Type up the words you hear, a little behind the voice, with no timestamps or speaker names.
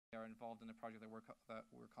are involved in a project that we're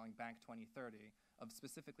calling Bank 2030, of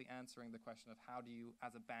specifically answering the question of how do you,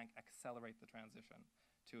 as a bank, accelerate the transition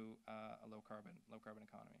to a low carbon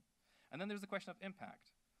economy. And then there's the question of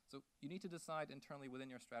impact. So you need to decide internally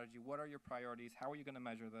within your strategy, what are your priorities, how are you going to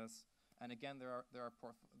measure this? And again, there are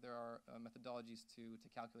methodologies to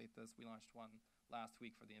calculate this. We launched one last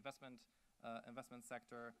week for the investment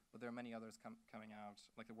sector, but there are many others coming out,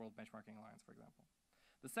 like the World Benchmarking Alliance, for example.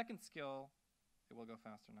 The second skill, it will go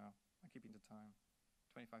faster now. I'm keeping to time.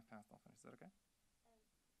 25 past, I'll finish. Is that okay?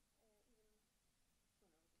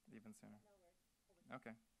 Even sooner.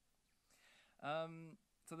 Okay.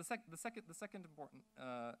 So the second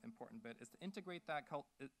important bit is to integrate that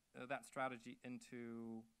strategy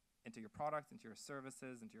into your products, into your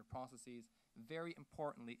services, into your processes. Very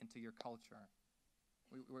importantly, into your culture.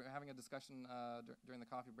 We were having a discussion during the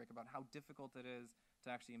coffee break about how difficult it is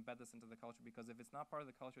to actually embed this into the culture, because if it's not part of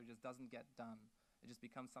the culture, it just doesn't get done. It just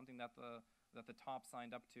becomes something that the top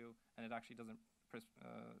signed up to, and it actually doesn't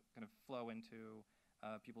kind of flow into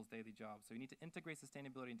people's daily jobs. So you need to integrate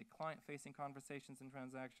sustainability into client-facing conversations and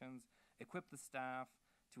transactions, equip the staff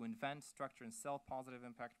to invent, structure, and sell positive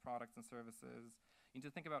impact products and services. You need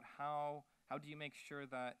to think about how do you make sure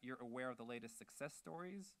that you're aware of the latest success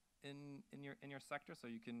stories in your sector, so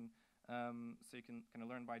you can kind of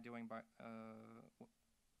learn by doing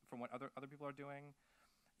from what other people are doing.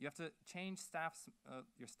 You have to change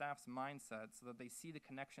your staff's mindset so that they see the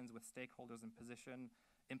connections with stakeholders and position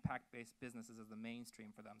impact-based businesses as the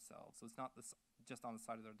mainstream for themselves. So it's not just on the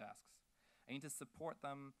side of their desks. I need to support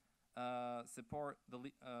them, support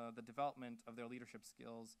the development of their leadership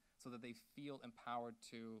skills so that they feel empowered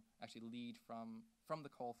to actually lead from the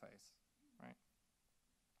coalface, right?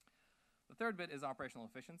 The third bit is operational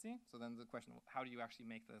efficiency. So then the question, how do you actually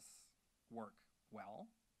make this work well?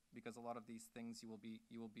 Because a lot of these things you will be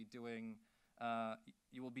doing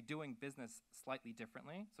business slightly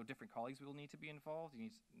differently. So different colleagues will need to be involved.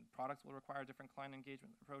 Products will require different client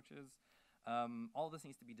engagement approaches. All of this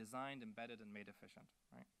needs to be designed, embedded, and made efficient,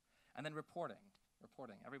 right? And then reporting.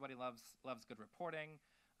 Everybody loves good reporting.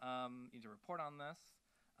 You need to report on this.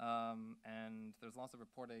 And there's lots of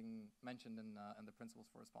reporting mentioned in the Principles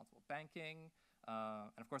for Responsible Banking.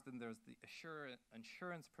 And of course, then there's the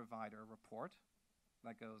insurance provider report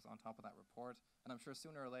that goes on top of that report. And I'm sure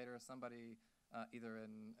sooner or later somebody either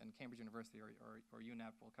in Cambridge University or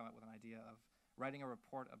UNEP will come up with an idea of writing a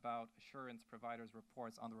report about assurance providers'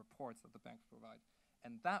 reports on the reports that the banks provide.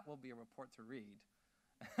 And that will be a report to read.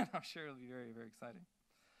 And I'm sure it'll be very, very exciting.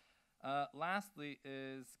 Lastly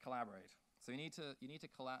is collaborate. So you need to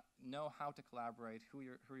know how to collaborate, who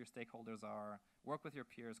your stakeholders are, work with your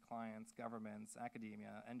peers, clients, governments,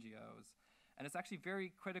 academia, NGOs. And it's actually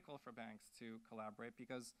very critical for banks to collaborate,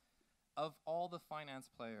 because of all the finance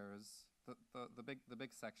players, the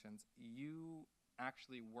big sections, you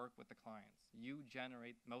actually work with the clients. You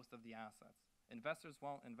generate most of the assets. Investors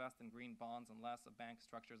won't invest in green bonds unless a bank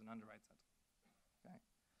structures and underwrites it. Okay.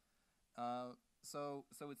 So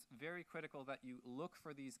it's very critical that you look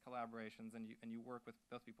for these collaborations and you work with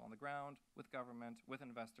both people on the ground, with government, with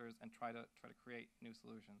investors, and try to create new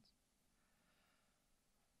solutions.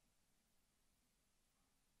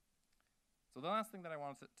 So the last thing that I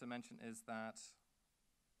wanted to mention is that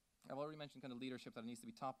I've already mentioned kind of leadership, that it needs to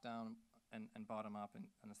be top down and bottom up,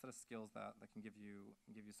 and a set of skills that can give you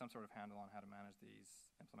some sort of handle on how to manage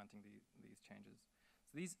implementing these changes.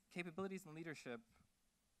 So these capabilities and leadership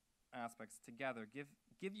aspects together give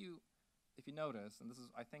you, if you notice, and this is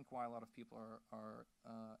I think why a lot of people are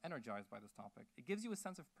energized by this topic, it gives you a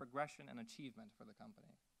sense of progression and achievement for the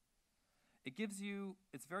company.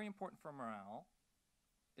 It's very important for morale.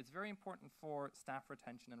 It's very important for staff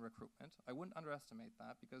retention and recruitment. I wouldn't underestimate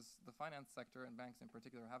that, because the finance sector and banks in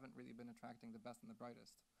particular haven't really been attracting the best and the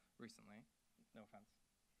brightest recently. No offense.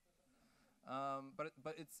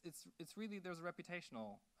 But it's really, there's a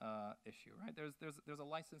reputational issue, right? There's a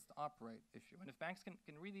license to operate issue, and if banks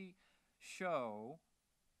can really show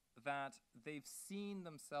that they've seen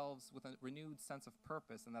themselves with a renewed sense of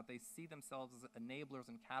purpose, and that they see themselves as enablers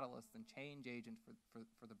and catalysts and change agent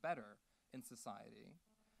for the better in society,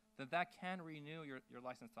 that can renew your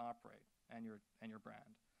license to operate and your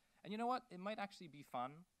brand. And you know what? It might actually be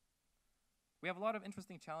fun. We have a lot of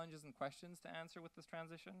interesting challenges and questions to answer with this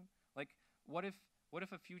transition. Like, what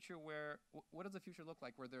does a future look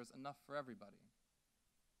like where there's enough for everybody?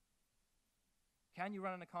 Can you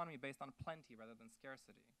run an economy based on plenty rather than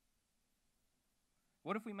scarcity?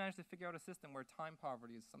 What if we manage to figure out a system where time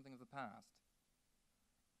poverty is something of the past?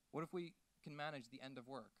 What if we can manage the end of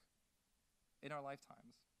work in our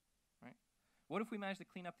lifetimes, right? What if we manage to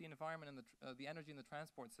clean up the environment and the energy in the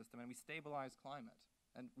transport system, and we stabilize climate?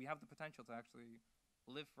 And we have the potential to actually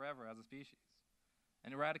live forever as a species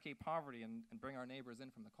and eradicate poverty and bring our neighbors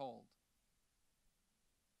in from the cold.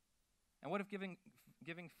 And what if giving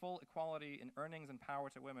full equality in earnings and power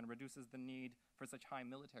to women reduces the need for such high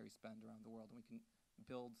military spend around the world, and we can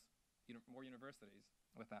build more universities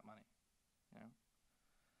with that money? You know?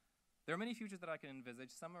 There are many futures that I can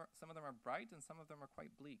envisage. Some of them are bright, and some of them are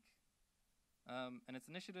quite bleak. And it's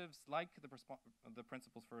initiatives like the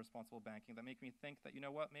Principles for Responsible Banking that make me think that, you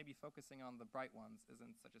know what, maybe focusing on the bright ones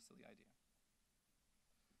isn't such a silly idea.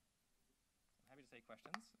 I'm happy to take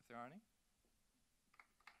questions, if there are any.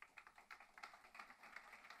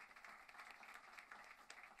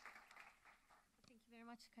 Thank you very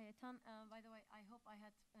much, Kajetan. By the way, I hope I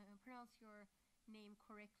had pronounced your name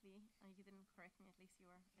correctly. You didn't correct me, at least you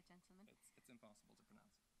were a gentleman. It's impossible to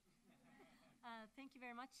pronounce. Thank you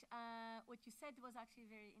very much. What you said was actually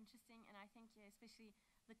very interesting, and I think especially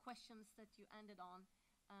the questions that you ended on,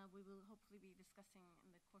 we will hopefully be discussing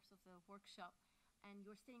in the course of the workshop. And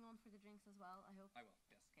you're staying on for the drinks as well, I hope? I will,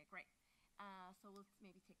 yes. Okay, great. So we'll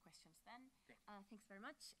maybe take questions then. Great. Thanks very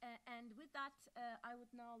much. And with that, I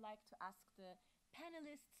would now like to ask the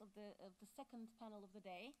panelists of the second panel of the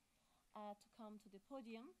day to come to the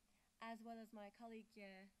podium, as well as my colleague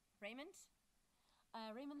Raymond.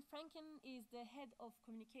 Raymond Franken is the head of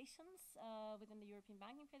communications within the European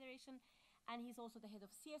Banking Federation, and he's also the head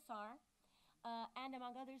of CSR. And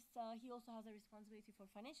among others, he also has a responsibility for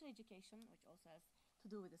financial education, which also has to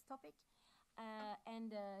do with this topic.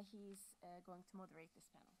 And he's going to moderate this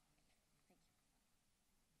panel. Thank you.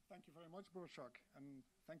 Thank you very much, Burshak. And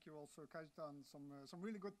thank you also, Kajetan, some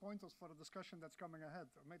really good pointers for the discussion that's coming ahead.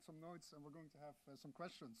 I made some notes, and we're going to have some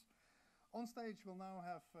questions. On stage, we'll now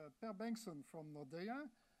have Per Bengtsen from Nordea,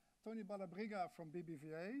 Tony Balabriga from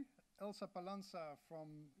BBVA, Elsa Palanza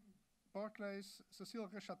from Barclays, Cécile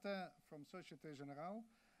Rechatin from Société Générale,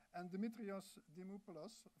 and Dimitrios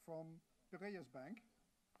Dimopoulos from Piraeus Bank.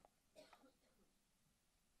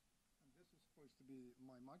 And this is supposed to be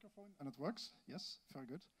my microphone, and it works. Yes, very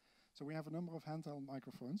good. So we have a number of handheld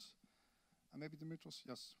microphones. And maybe Dimitrios,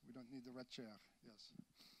 yes, we don't need the red chair, yes.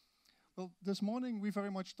 Well, this morning we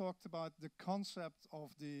very much talked about the concept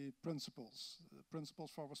of the principles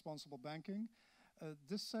for responsible banking.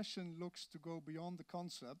 This session looks to go beyond the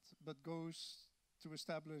concept, but goes to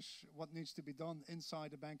establish what needs to be done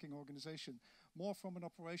inside a banking organization, more from an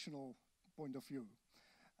operational point of view.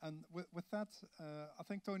 And with that, I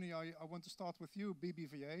think, Tony, I want to start with you,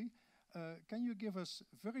 BBVA. Can you give us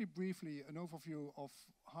very briefly an overview of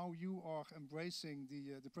how you are embracing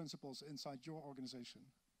the principles inside your organization?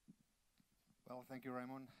 Well, thank you,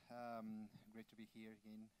 Raymond. Great to be here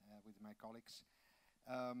again with my colleagues.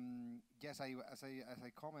 Yes, as I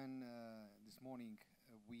comment this morning,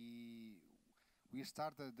 we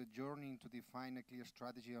started the journey to define a clear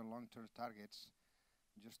strategy on long-term targets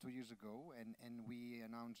just 2 years ago, and we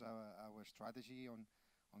announced our strategy on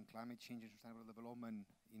climate change and sustainable development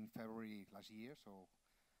in February last year, so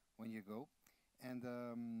 1 year ago. And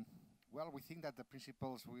well, we think that the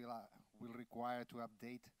principles will require to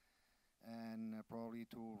update and probably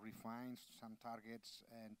to refine some targets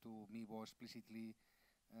and to be more explicitly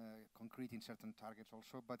concrete in certain targets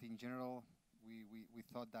also. But in general, we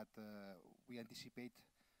thought that we anticipate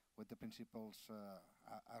what the principles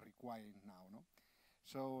are requiring now. No?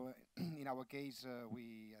 So in our case,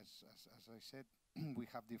 we, as I said, we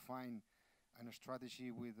have defined a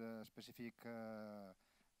strategy with specific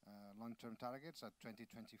long-term targets at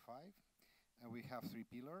 2025. And we have 3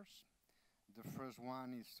 pillars. The first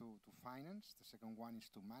one is to finance, the second one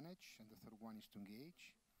is to manage, and the third one is to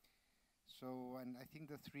engage. So, and I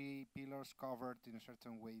think the 3 pillars covered in a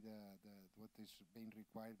certain way what is being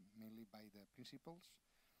required mainly by the principles.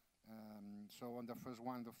 So on the first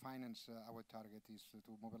one, the finance, our target is to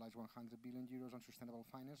mobilize 100 billion euros on sustainable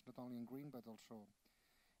finance, not only in green, but also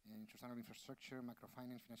in sustainable infrastructure,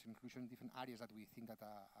 microfinance, financial inclusion, different areas that we think that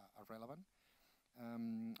are relevant.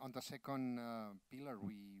 On the second pillar,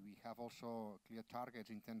 we have also clear targets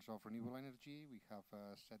in terms of renewable energy. We have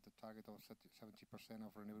set the target of 70%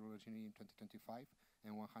 of renewable energy in 2025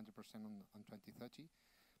 and 100% on 2030.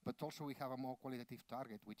 But also we have a more qualitative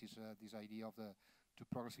target, which is this idea of to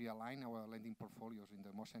progressively align our lending portfolios in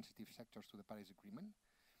the more sensitive sectors to the Paris Agreement,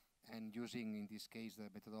 and using, in this case, the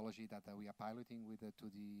methodology that we are piloting with to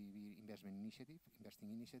the investing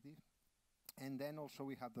initiative. And then also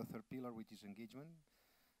we have the third pillar, which is engagement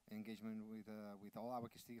with all our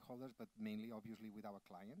stakeholders, but mainly, obviously, with our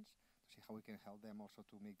clients, to see how we can help them also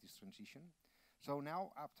to make this transition. So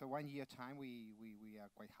now, after 1 year time, we are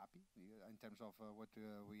quite happy in terms of what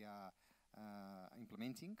we are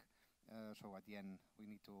implementing. So at the end, we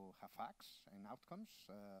need to have facts and outcomes.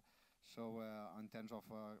 In terms of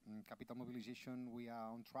capital mobilization, we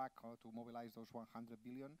are on track to mobilize those 100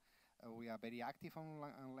 billion. We are very active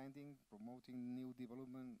on lending, promoting new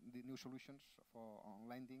development, new solutions on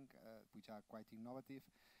lending, which are quite innovative,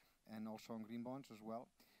 and also on green bonds as well.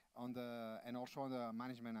 And also on the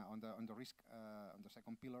management, on the risk, on the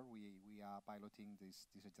second pillar, we are piloting this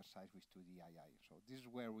exercise with 2D II. So this is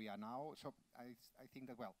where we are now. So I think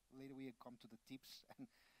that, well, later we come to the tips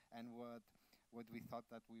and what we thought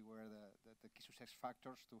that we were the key success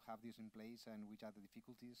factors to have this in place, and which are the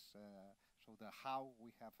difficulties. So the how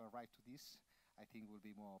we have arrived to this, I think, will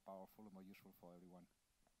be more powerful and more useful for everyone.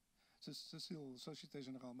 Cecile, Société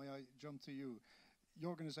Générale, may I jump to you? Your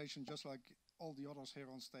organization, just like all the others here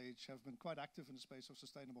on stage, have been quite active in the space of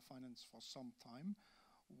sustainable finance for some time.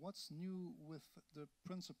 What's new with the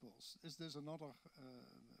principles? Is this another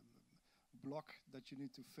block that you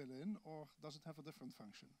need to fill in, or does it have a different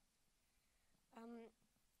function?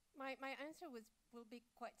 My answer will be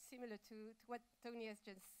quite similar to what Tony has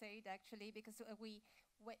just said, actually, because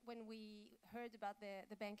when we heard about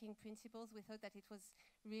the banking principles, we thought that it was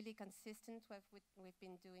really consistent with what we've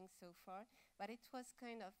been doing so far, but it was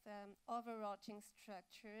kind of overarching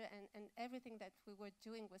structure, and everything that we were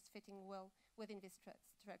doing was fitting well within this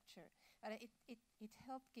structure. But it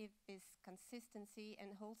helped give this consistency,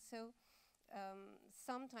 and also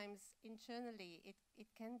sometimes internally it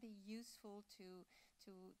can be useful to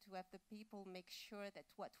have the people make sure that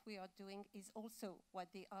what we are doing is also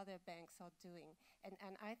what the other banks are doing.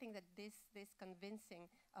 And I think that this convincing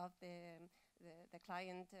of the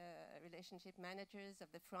client relationship managers,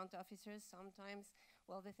 of the front officers, sometimes,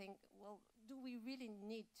 well, they think, well, do we really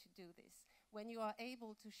need to do this? When you are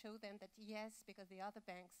able to show them that yes, because the other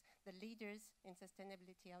banks, the leaders in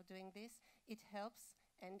sustainability are doing this, it helps,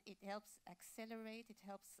 and it helps accelerate, it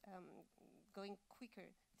helps going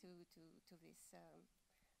quicker to this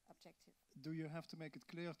objective. Do you have to make it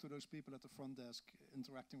clear to those people at the front desk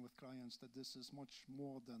interacting with clients that this is much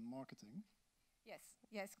more than marketing?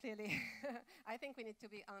 Yes, clearly. I think we need to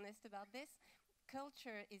be honest about this.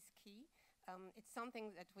 Culture is key. It's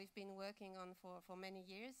something that we've been working on for many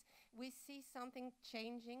years. We see something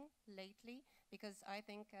changing lately, because I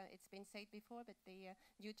think it's been said before, but the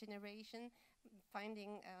new generation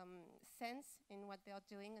finding sense in what they are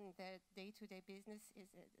doing, and their day-to-day business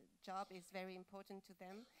job is very important to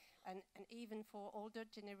them. And even for older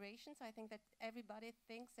generations, I think that everybody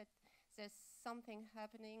thinks that there's something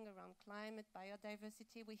happening around climate,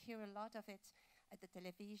 biodiversity. We hear a lot of it at the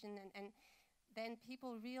television, and then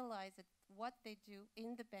people realize that what they do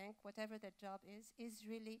in the bank, whatever their job is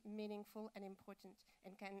really meaningful and important,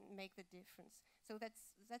 and can make the difference. So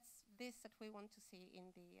that's this that we want to see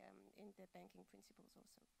in the banking principles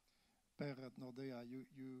also. Per at Nordea,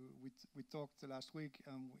 we talked last week,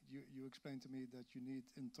 and you explained to me that you need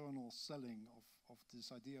internal selling of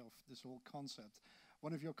this idea, of this whole concept.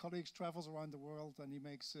 One of your colleagues travels around the world, and he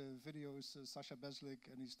makes videos, Sasha Beslik,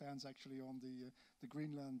 and he stands actually on the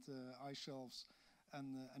Greenland ice shelves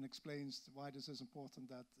and explains why this is important,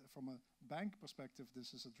 that from a bank perspective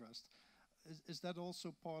this is addressed. Is that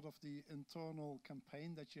also part of the internal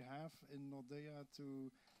campaign that you have in Nordea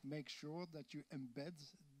to make sure that you embed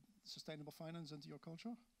sustainable finance into your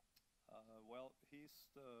culture? Well, he's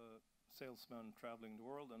the salesman traveling the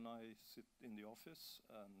world, and I sit in the office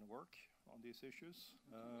and work on these issues.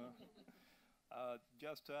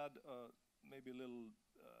 Just to add maybe a little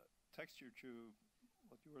texture to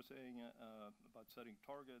what you were saying about setting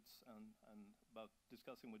targets and about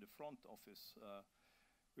discussing with the front office.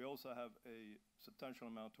 We also have a substantial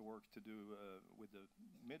amount of work to do with the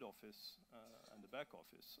mid office and the back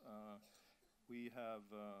office. We have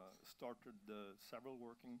started several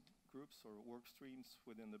working groups or work streams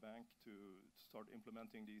within the bank to start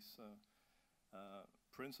implementing these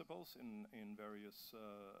principles in various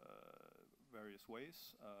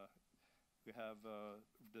ways. We have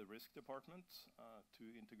the risk department to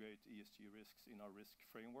integrate ESG risks in our risk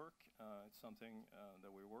framework. It's something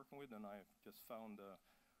that we're working with, and I've just found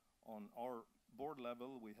on our board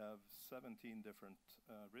level we have 17 different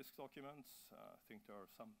risk documents. I think there are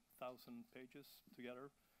some 1,000 pages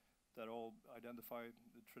together that all identify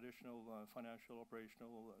the traditional financial,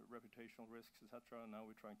 operational, reputational risks, etc. And now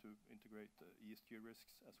we're trying to integrate ESG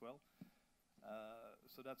risks as well.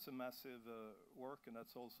 So that's a massive work, and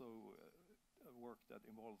that's also work that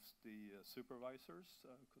involves the supervisors,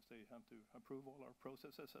 because they have to approve all our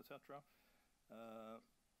processes, etc.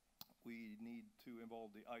 We need to involve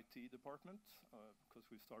the IT department, because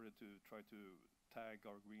we started to try to tag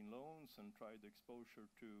our green loans and try the exposure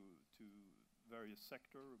to various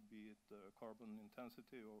sector, be it carbon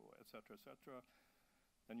intensity or et cetera, et cetera.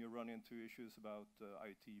 Then you run into issues about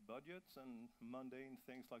IT budgets and mundane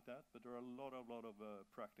things like that. But there are a lot of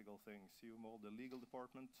practical things. You mold the legal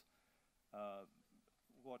department.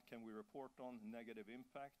 What can we report on? Negative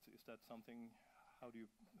impact. Is that something? How do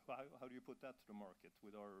you put that to the market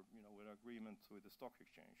with our with our agreement with the stock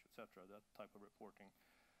exchange, etc. That type of reporting.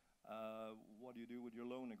 What do you do with your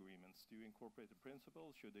loan agreements? Do you incorporate the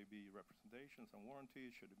principles? Should they be representations and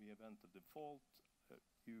warranties? Should it be event of default?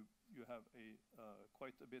 You have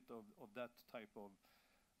quite a bit of that type of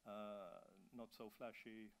not so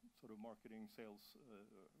flashy sort of marketing sales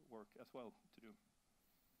work as well to do.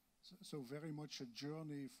 So very much a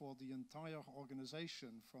journey for the entire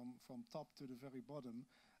organization from top to the very bottom,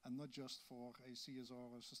 and not just for a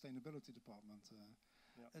CSR or sustainability department. Yeah.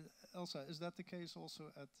 Elsa, is that the case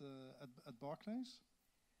also at Barclays?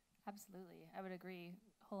 Absolutely, I would agree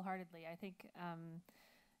wholeheartedly. I think,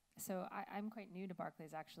 so I'm quite new to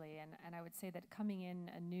Barclays actually, and I would say that coming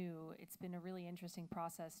in anew, it's been a really interesting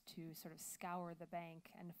process to sort of scour the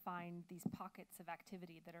bank and find these pockets of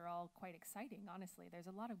activity that are all quite exciting, honestly. There's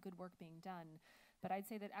a lot of good work being done, but I'd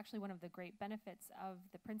say that actually one of the great benefits of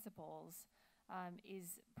the principles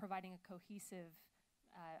is providing a cohesive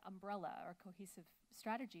umbrella or cohesive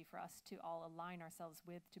strategy for us to all align ourselves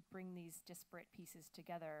with, to bring these disparate pieces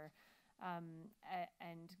together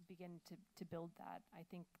and begin to build that. I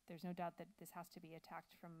think there's no doubt that this has to be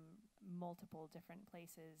attacked from multiple different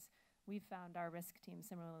places. We've found our risk team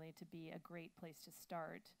similarly to be a great place to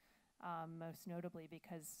start, most notably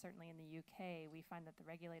because certainly in the UK we find that the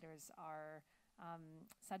regulators are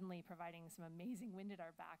suddenly providing some amazing wind at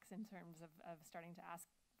our backs in terms of starting to ask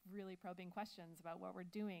really probing questions about what we're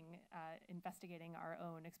doing, investigating our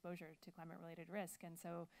own exposure to climate-related risk. And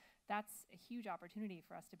so that's a huge opportunity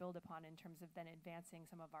for us to build upon in terms of then advancing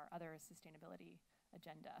some of our other sustainability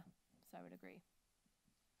agenda. So I would agree.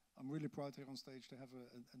 I'm really proud here on stage to have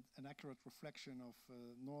an accurate reflection of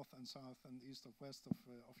north and south and east of west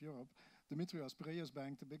of Europe. Dimitrios, Piraeus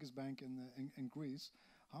Bank, the biggest bank in Greece.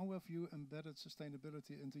 How have you embedded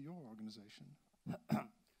sustainability into your organization?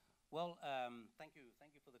 Well, thank you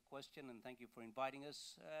for the question, and thank you for inviting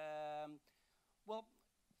us. Well,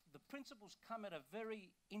 the principles come at a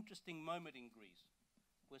very interesting moment in Greece.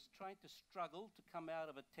 We're trying to struggle to come out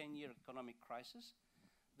of a 10-year economic crisis.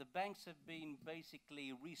 The banks have been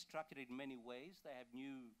basically restructured in many ways. They have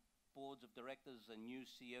new boards of directors and new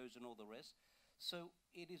CEOs and all the rest. So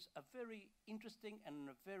it is a very interesting and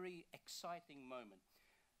a very exciting moment.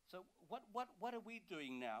 So what are we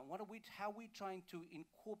doing now? How are we trying to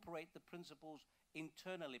incorporate the principles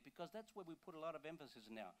internally? Because that's where we put a lot of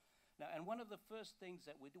emphasis now. And one of the first things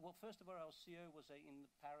that we do, well, first of all, our CEO was in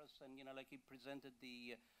Paris, and like he presented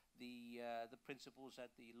the principles at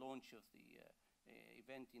the launch of the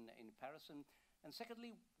event in Paris. And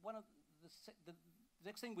secondly, one of the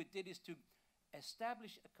next thing we did is to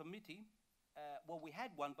establish a committee. Well, we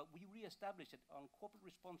had one, but we re-established it on corporate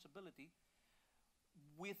responsibility,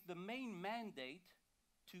 with the main mandate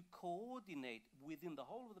to coordinate within the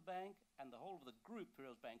whole of the bank and the whole of the group,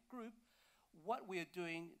 Piraeus Bank Group, what we are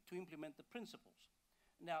doing to implement the principles.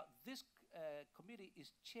 Now, this committee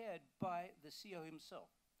is chaired by the CEO himself.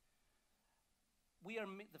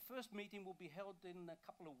 The first meeting will be held in a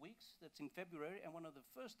couple of weeks. That's in February, and one of the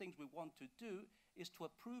first things we want to do is to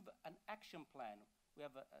approve an action plan. We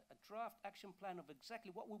have a draft action plan of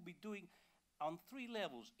exactly what we'll be doing on 3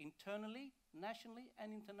 levels: internally, nationally,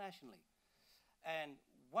 and internationally. And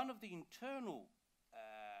one of the internal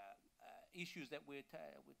issues that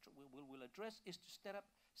we'll address is to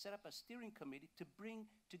set up a steering committee to bring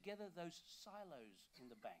together those silos in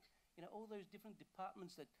the bank. All those different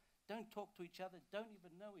departments that don't talk to each other, don't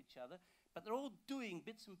even know each other, but they're all doing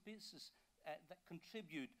bits and pieces that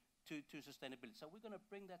contribute to sustainability. So we're going to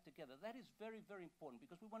bring that together. That is very, very important,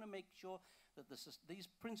 because we want to make sure that these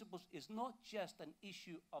principles is not just an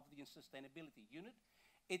issue of the sustainability unit,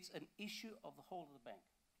 it's an issue of the whole of the bank.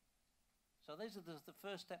 So those are the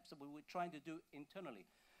first steps that we were trying to do internally.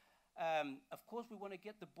 Of course, we want to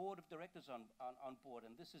get the board of directors on board,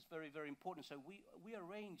 and this is very, very important. So we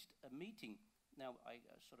arranged a meeting. Now I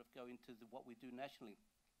sort of go into what we do nationally.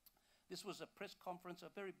 This was a press conference,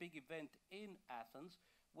 a very big event in Athens,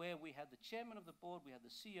 where we had the chairman of the board, we had the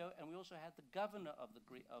CEO, and we also had the governor of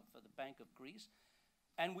the Bank of Greece.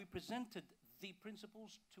 And we presented the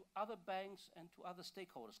principles to other banks and to other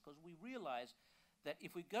stakeholders, because we realized that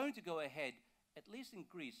if we're going to go ahead, at least in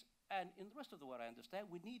Greece, and in the rest of the world, I understand,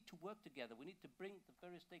 we need to work together. We need to bring the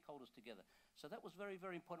various stakeholders together. So that was very,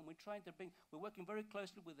 very important. We're working very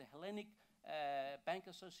closely with the Hellenic Bank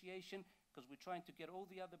Association, because we're trying to get all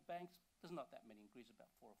the other banks, there's not that many in Greece, about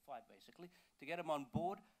 4 or 5 basically, to get them on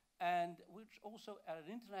board. And we're also at an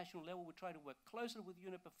international level, we try to work closely with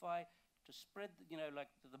UNEPify to spread,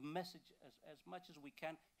 the message as much as we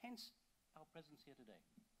can, hence our presence here today.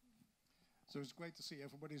 So it's great to see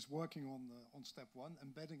everybody's working on step one,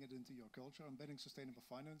 embedding it into your culture, embedding sustainable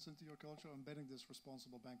finance into your culture, embedding this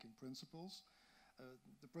responsible banking principles.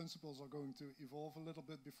 The principles are going to evolve a little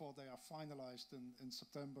bit before they are finalized in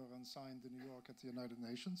September and signed in New York at the United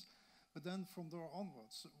Nations. But then from there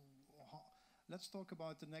onwards, let's talk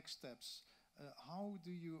about the next steps. How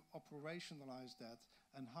do you operationalize that,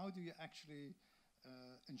 and how do you actually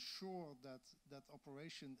ensure that that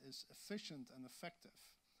operation is efficient and effective?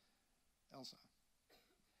 Elsa.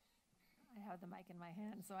 I have the mic in my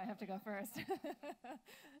hand, so I have to go first.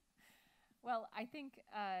 Well, I think,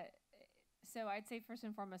 so I'd say first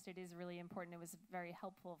and foremost, it is really important. It was very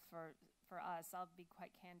helpful for us. I'll be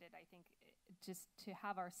quite candid. I think just to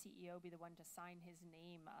have our CEO be the one to sign his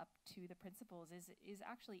name up to the principles is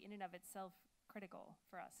actually in and of itself critical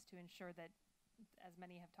for us to ensure that, as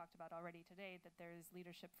many have talked about already today, that there is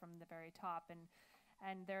leadership from the very top.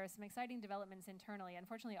 And there are some exciting developments internally.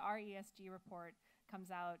 Unfortunately, our ESG report comes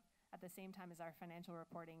out at the same time as our financial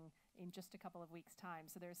reporting in just a couple of weeks' time.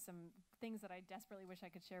 So there's some things that I desperately wish I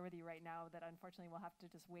could share with you right now that unfortunately we'll have to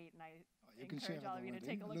just wait, and I encourage all of you to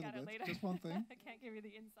take a look at it later. Just one thing. I can't give you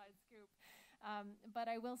the inside scoop. But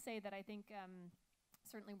I will say that I think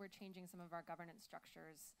certainly we're changing some of our governance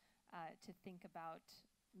structures to think about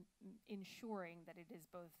ensuring that it is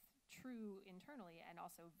both true internally and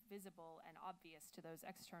also visible and obvious to those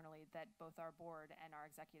externally that both our board and our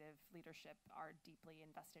executive leadership are deeply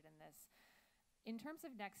invested in this. In terms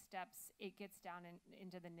of next steps, it gets down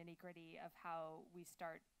into the nitty-gritty of how we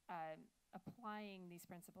start applying these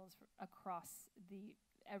principles across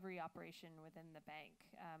every operation within the bank.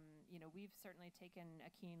 We've certainly taken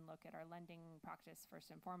a keen look at our lending practice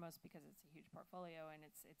first and foremost because it's a huge portfolio and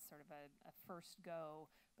it's sort of a first go,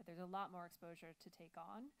 but there's a lot more exposure to take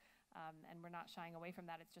on. And we're not shying away from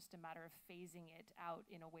that. It's just a matter of phasing it out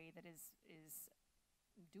in a way that is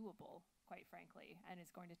doable, quite frankly, and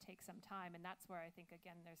is going to take some time. And that's where I think,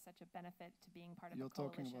 again, there's such a benefit to being part of a coalition.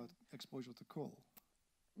 You're talking about exposure to coal.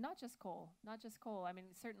 Not just coal. I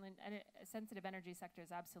mean, certainly sensitive energy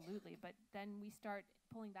sectors, absolutely. But then we start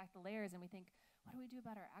pulling back the layers and we think, what do we do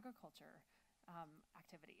about our agriculture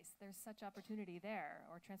activities? There's such opportunity there,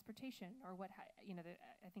 or transportation, or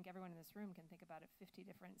I think everyone in this room can think about 50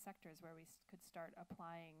 different sectors where we could start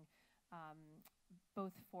applying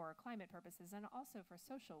both for climate purposes and also for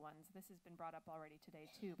social ones. This has been brought up already today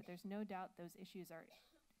too, but there's no doubt those issues are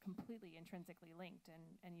completely intrinsically linked,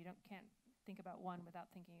 and you can't think about one without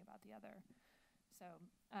thinking about the other. So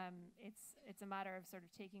it's a matter of sort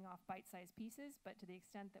of taking off bite-sized pieces, but to the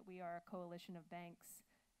extent that we are a coalition of banks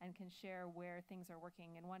and can share where things are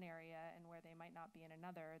working in one area and where they might not be in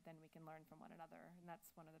another, then we can learn from one another. And that's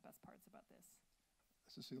one of the best parts about this.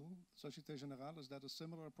 Cecile, Société Générale, is that a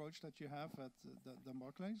similar approach that you have at the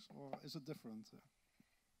Barclays, or is it different?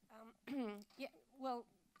 Yeah, well,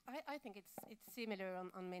 I think it's similar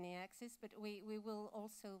on many axes, but we will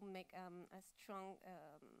also make a strong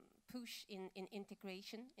push in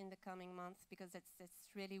integration in the coming months, because that's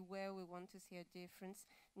really where we want to see a difference,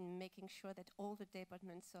 in making sure that all the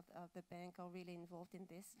departments of the bank are really involved in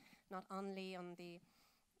this, not only on the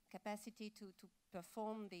capacity to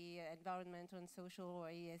perform the environmental and social or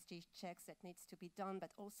ESG checks that needs to be done,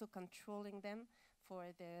 but also controlling them for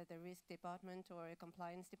the risk department or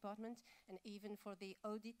compliance department, and even for the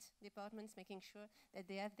audit departments, making sure that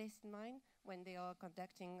they have this in mind when they are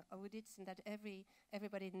conducting audits, and that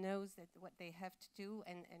everybody knows that what they have to do,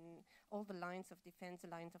 and all the lines of defense, the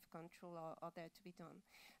lines of control are there to be done.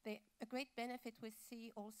 A great benefit we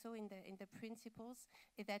see also in the principles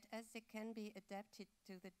is that as they can be adapted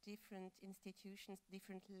to the different institutions,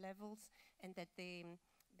 different levels, and that they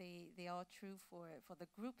are true for the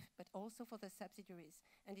group, but also for the subsidiaries.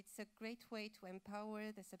 And it's a great way to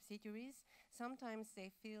empower the subsidiaries. Sometimes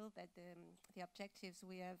they feel that the objectives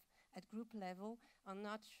we have at group level are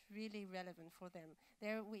not really relevant for them.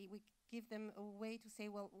 There we give them a way to say,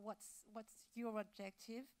 well, what's your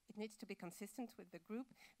objective? It needs to be consistent with the group,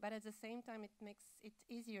 but at the same time it makes it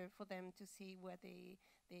easier for them to see where they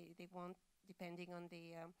want, depending on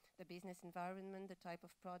the business environment, the type of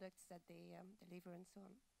products that they deliver, and so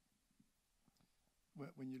on.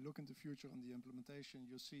 When you look in the future on the implementation,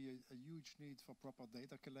 you see a huge need for proper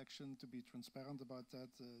data collection, to be transparent about that.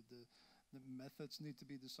 The methods need to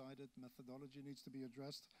be decided, methodology needs to be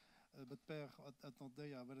addressed. But Per, at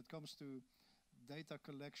Nordea, when it comes to data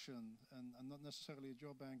collection, and not necessarily at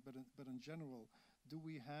your bank, but in general, do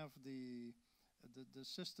we have the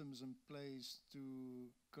systems in place to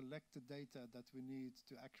collect the data that we need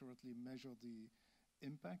to accurately measure the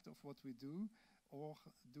impact of what we do, or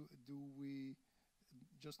do we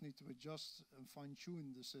just need to adjust and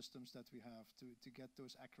fine-tune the systems that we have to get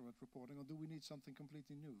those accurate reporting, or do we need something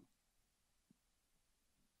completely new?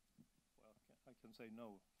 Well, I can say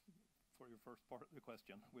no for your first part of the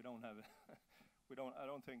question. We don't have I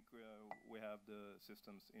don't think we have the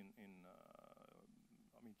systems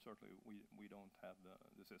I mean, certainly we don't have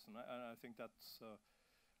the system. And I think that's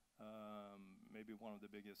maybe one of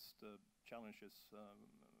the biggest challenges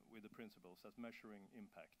with the principles, as measuring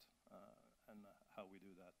impact and how we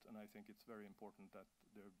do that. And I think it's very important that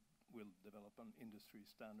there will develop an industry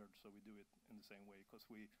standard, so we do it in the same way, because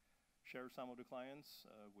we share some of the clients.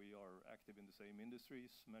 We are active in the same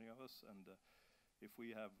industries, many of us, and if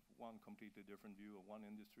we have one completely different view of one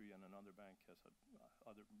industry and another bank has a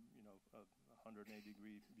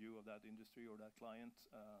 180-degree view of that industry or that client,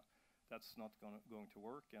 that's not going to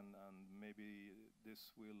work. And maybe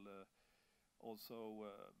this will also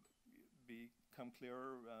become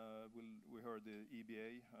clearer. We heard the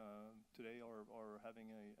EBA today are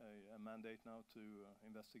having a mandate now to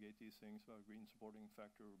investigate these things about green supporting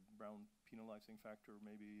factor, brown penalizing factor.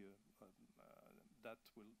 Maybe that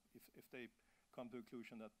will, if they come to a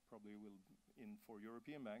conclusion, that probably will, for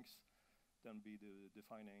European banks, then be the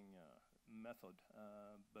defining method.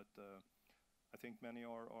 But I think many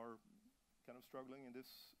are kind of struggling in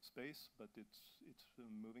this space, but it's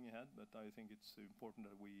moving ahead. But I think it's important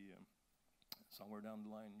that we, somewhere down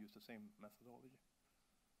the line, use the same methodology.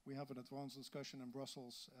 We have an advanced discussion in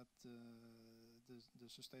Brussels at the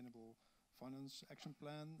Sustainable Finance Action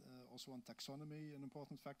Plan, also on taxonomy, an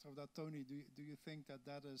important factor of that. Tony, do you think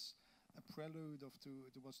that is a prelude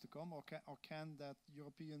to what's to come, or can that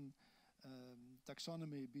European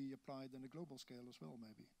taxonomy be applied on a global scale as well,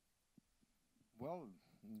 maybe? Well,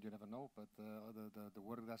 you never know, but the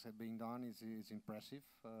work that's being done is impressive.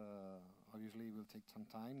 Obviously, it will take some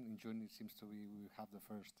time. In June, it seems we will have the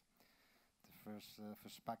first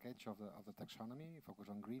package of the taxonomy, focus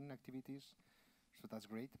on green activities. So that's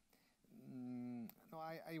great. No,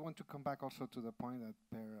 I want to come back also to the point that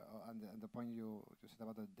and the point you said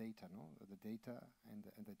about the data, no? The data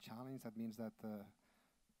and the challenge. That means that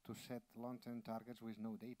to set long-term targets with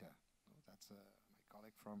no data. No? That's my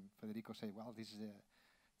colleague from Federico say, well, this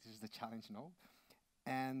is the challenge, no?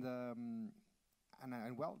 And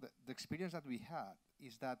well, the experience that we had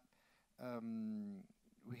is that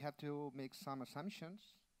we had to make some assumptions.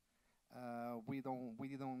 We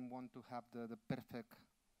didn't want to have the perfect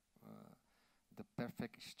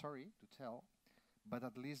story to tell, but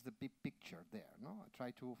at least the big picture there. No, I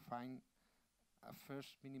try to find a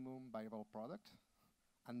first minimum viable product,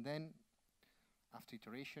 and then after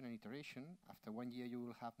iteration and iteration, after 1 year, you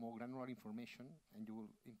will have more granular information, and you will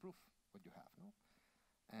improve what you have. No,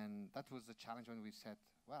 and that was the challenge when we said,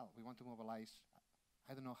 well, we want to mobilize,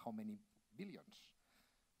 I don't know how many billions.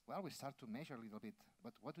 Well, we start to measure a little bit,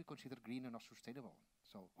 but what we consider green and not sustainable.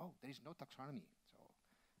 So, there is no taxonomy.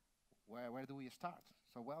 Where do we start?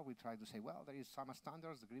 So, well, we try to say, well, there is some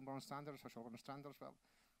standards, the green bond standards, social bond standards. Well,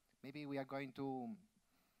 maybe we are going to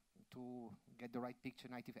get the right picture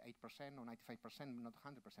 98% or 95%, not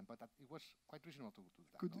 100%, but it was quite reasonable to do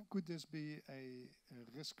that. Could this be a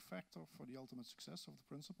risk factor for the ultimate success of the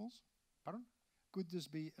principles? Pardon? Could this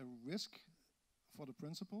be a risk for the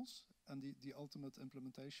principles and the ultimate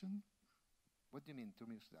implementation? What do you mean?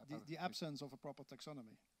 The absence of a proper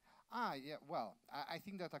taxonomy. Yeah, well, I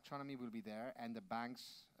think that taxonomy will be there, and the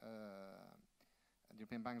banks, the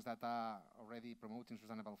European banks that are already promoting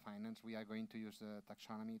sustainable finance, we are going to use the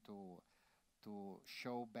taxonomy to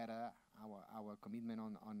show better our commitment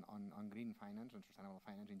on green finance and sustainable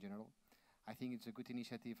finance in general. I think it's a good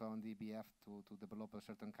initiative on the EBF to develop a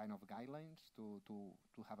certain kind of guidelines,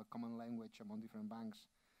 to have a common language among different banks,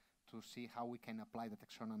 to see how we can apply the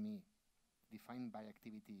taxonomy defined by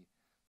activity